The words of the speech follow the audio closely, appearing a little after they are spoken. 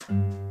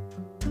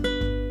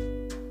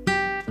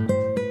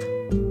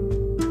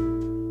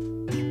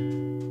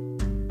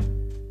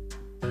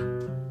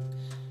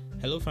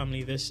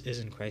family, this is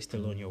In Christ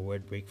Alone, your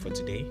word break for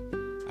today.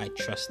 I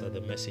trust that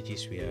the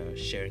messages we are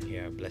sharing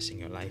here are blessing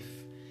your life.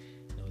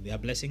 They are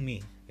blessing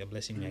me. They're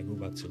blessing me. I go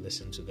back to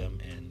listen to them,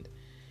 and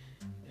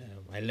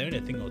I learned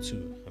a thing or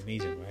two.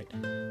 Amazing,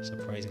 right?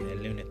 Surprising. I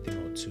learned a thing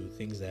or two.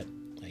 Things that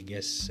I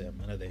guess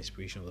under the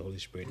inspiration of the Holy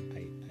Spirit,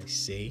 I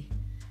say,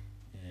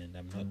 and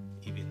I'm not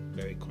even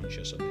very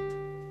conscious of it.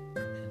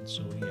 And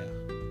so,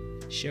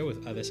 share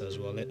with others as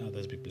well. Let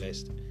others be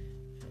blessed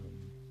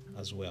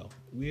as well.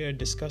 We are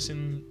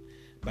discussing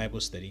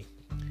Bible study.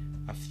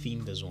 I've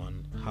themed this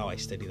one, how I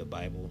study the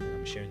Bible, and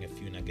I'm sharing a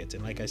few nuggets.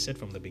 And like I said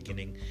from the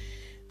beginning,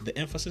 the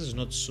emphasis is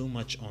not so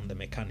much on the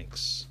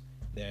mechanics.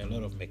 There are a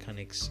lot of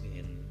mechanics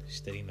in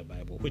studying the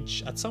Bible,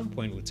 which at some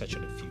point we'll touch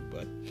on a few,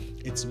 but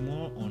it's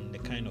more on the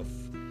kind of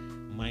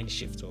mind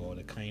shift or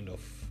the kind of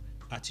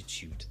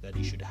attitude that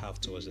you should have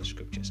towards the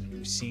scriptures. And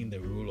we've seen the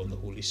role of the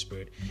Holy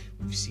Spirit.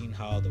 We've seen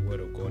how the Word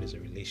of God is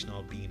a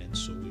relational being, and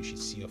so we should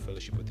see your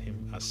fellowship with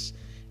Him as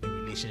a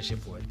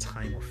relationship or a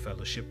time of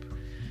fellowship,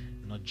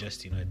 not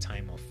just a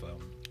time of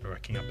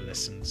racking up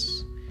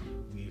lessons.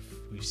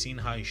 We've seen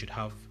how you should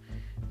have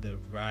the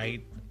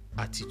right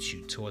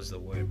attitude towards the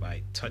Word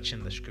by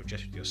touching the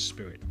scriptures with your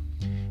spirit,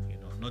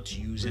 not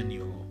using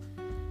your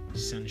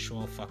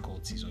sensual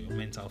faculties or your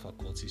mental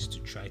faculties to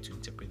try to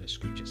interpret the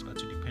scriptures, but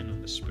to depend on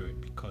the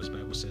Spirit, because the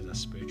Bible says that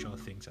spiritual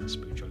things are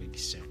spiritually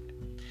discerned.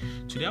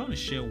 Today I want to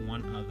share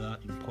one other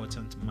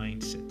important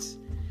mindset,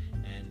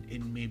 and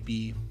it may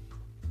be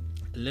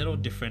a little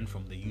different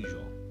from the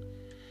usual,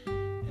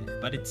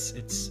 but it's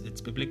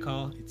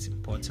biblical, it's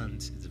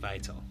important, it's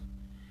vital.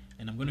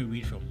 And I'm going to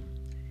read from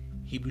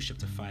Hebrews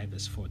chapter 5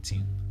 verse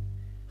 14.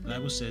 The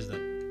Bible says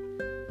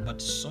that,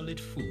 but solid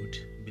food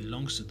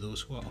belongs to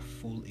those who are of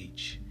full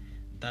age,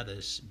 that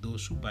is,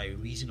 those who by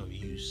reason of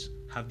use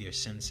have their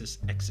senses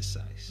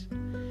exercised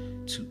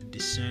to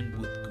discern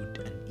both good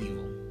and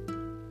evil.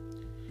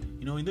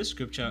 In this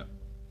scripture,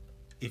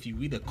 if you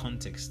read the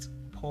context,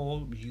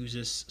 Paul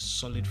uses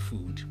solid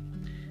food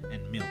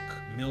and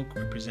milk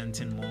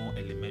representing more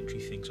elementary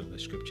things of the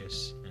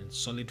scriptures, and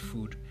solid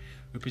food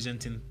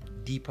representing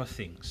deeper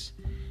things.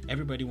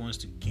 Everybody wants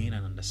to gain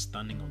an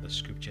understanding of the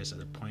scriptures at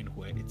the point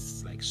where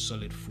it's like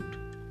solid food.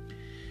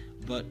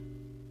 But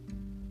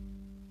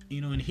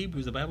in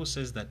Hebrews, the Bible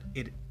says that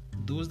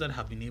those that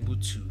have been able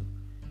to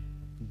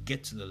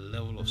get to the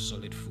level of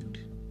solid food,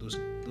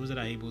 those that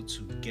are able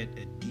to get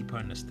a deeper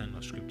understanding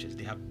of scriptures,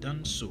 they have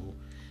done so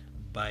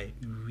by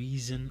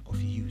reason of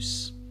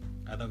use.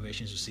 Other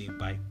versions will say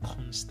by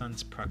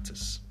constant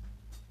practice.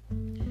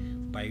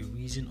 By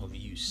reason of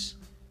use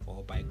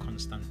or by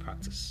constant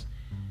practice.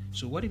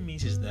 So what it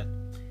means is that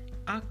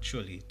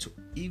actually, to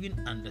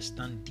even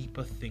understand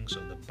deeper things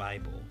of the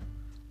Bible,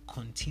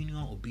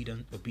 continual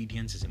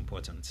obedience is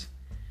important.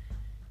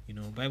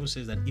 The Bible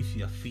says that if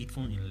you are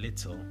faithful in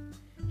little,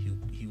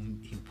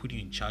 he'll put you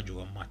in charge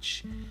over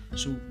much.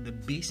 So the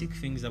basic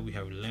things that we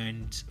have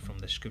learned from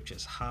the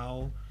scriptures,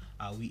 how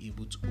are we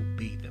able to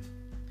obey them?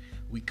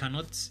 We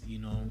cannot,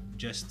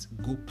 just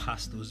go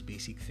past those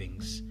basic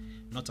things,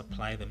 not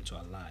apply them to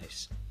our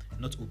lives,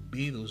 not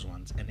obey those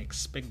ones, and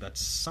expect that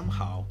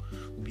somehow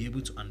we'll be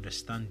able to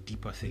understand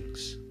deeper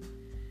things.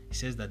 He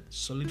says that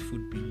solid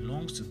food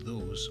belongs to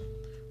those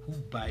who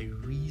by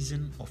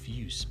reason of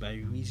use, by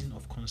reason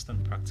of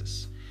constant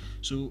practice.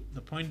 So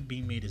the point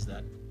being made is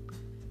that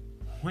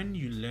when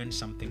you learn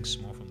something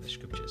small from the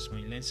scriptures,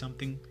 when you learn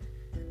something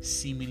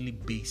seemingly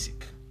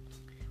basic,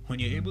 when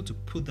you're able to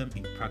put them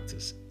in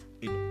practice,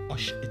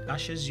 it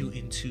ushers you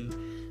into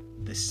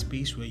the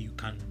space where you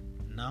can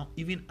now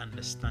even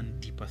understand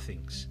deeper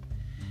things.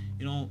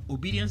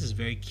 Obedience is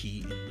very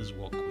key in this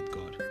walk with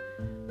God.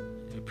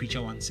 A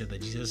preacher once said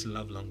that Jesus'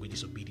 love language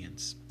is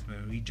obedience.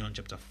 When we read John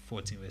chapter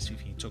 14 verse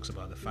 15, he talks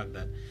about the fact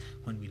that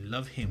when we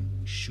love Him,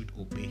 we should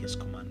obey His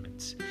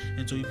commandments.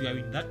 And so if you are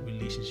in that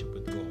relationship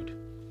with God,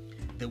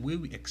 the way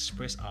we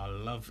express our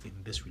love in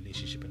this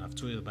relationship, and I've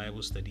told you the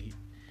Bible study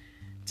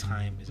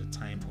time is a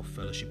time of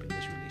fellowship in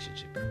this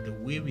relationship. The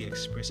way we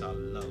express our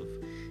love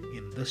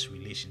in this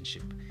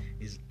relationship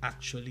is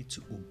actually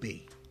to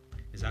obey.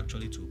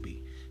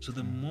 So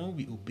the more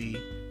we obey,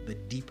 the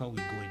deeper we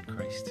go in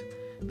Christ.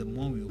 The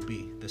more we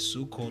obey the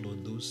so-called or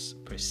those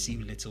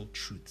perceived little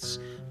truths,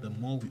 the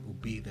more we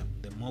obey them,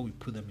 the more we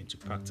put them into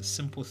practice,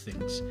 simple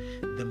things,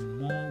 the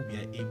more we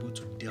are able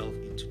to delve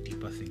into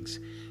deeper things.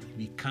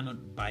 We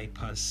cannot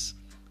bypass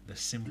the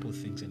simple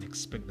things and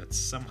expect that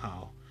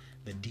somehow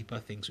the deeper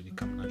things will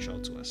become natural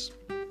to us.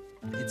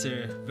 It's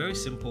a very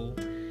simple,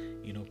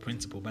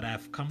 principle, but I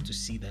have come to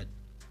see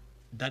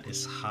that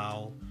is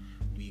how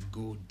we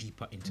go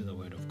deeper into the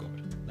Word of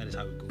God. That is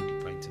how we go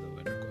deeper into the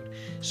Word of God.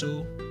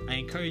 So I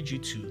encourage you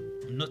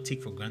to not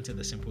take for granted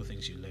the simple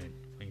things you learn.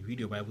 When you read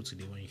your Bible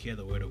today, when you hear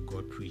the Word of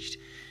God preached,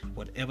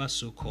 whatever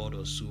so-called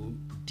or so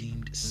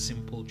deemed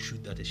simple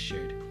truth that is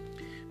shared,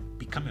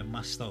 become a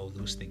master of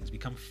those things.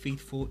 Become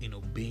faithful in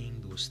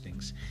obeying those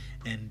things.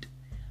 And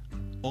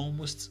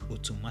almost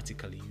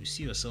automatically you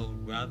see yourself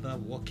rather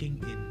walking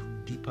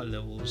in deeper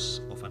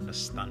levels of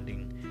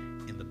understanding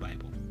in the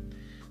Bible.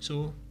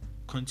 So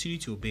continue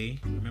to obey.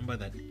 Remember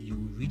that you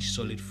will reach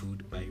solid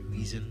food by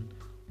reason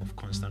of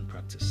constant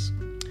practice.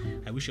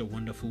 I wish you a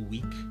wonderful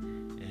week,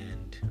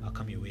 and I'll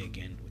come your way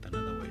again with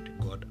another word.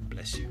 God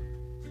bless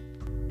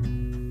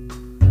you.